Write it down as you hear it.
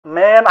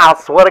Man, I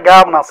swear to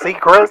God, when I see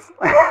Chris,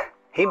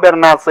 he better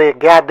not say a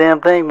goddamn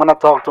thing when I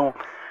talk to him.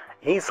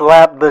 He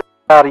slapped the shit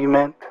out of you,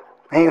 man.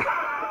 He,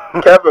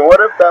 Kevin,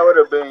 what if that would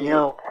have been you you?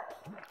 know,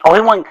 oh,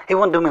 he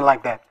wouldn't do me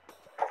like that.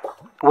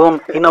 Well,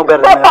 he know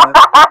better than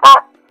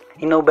that.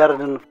 He know better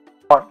than the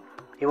Hart.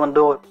 He wouldn't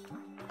do it.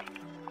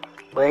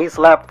 But he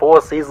slapped 4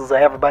 seasons of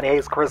Everybody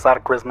Hates Chris out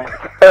of Chris, man.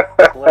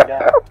 Swear to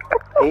God.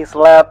 He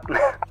slapped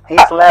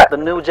the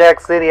New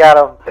Jack City out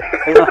of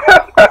him.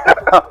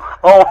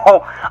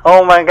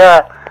 Oh my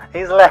God.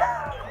 He slapped.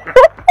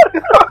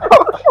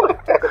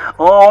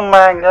 Oh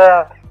my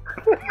God.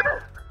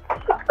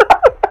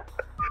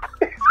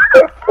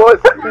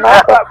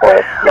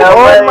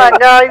 Oh my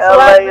God, he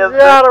slapped the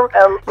shit out of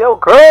him. Yo,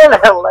 Chris.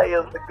 LA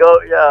is the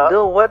GOAT, y'all.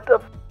 Dude, what the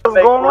f is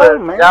going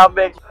on, man? Y'all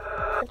make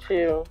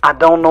chill. I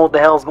don't know what the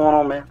hell's going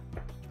on, man.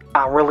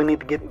 I really need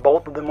to get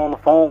both of them on the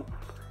phone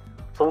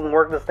so we can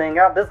work this thing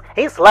out.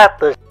 He slapped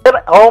the shit.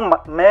 Oh my,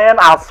 man,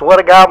 I swear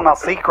to God, when I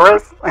see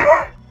Chris,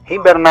 he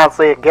better not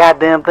say a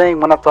goddamn thing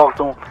when I talk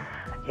to him.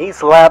 He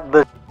slapped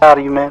the shit out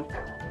of you, man.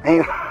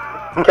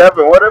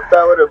 Kevin, what if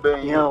that would have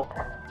been you? Yo,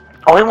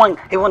 oh,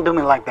 he wouldn't do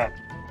me like that.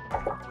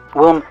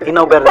 Well, he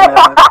know better than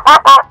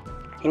that.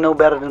 He know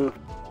better than the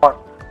Hart.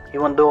 He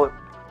wouldn't do it.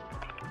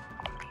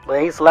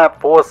 But he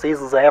slapped 4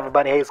 seasons of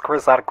Everybody Hates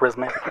Chris out of Chris,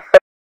 man.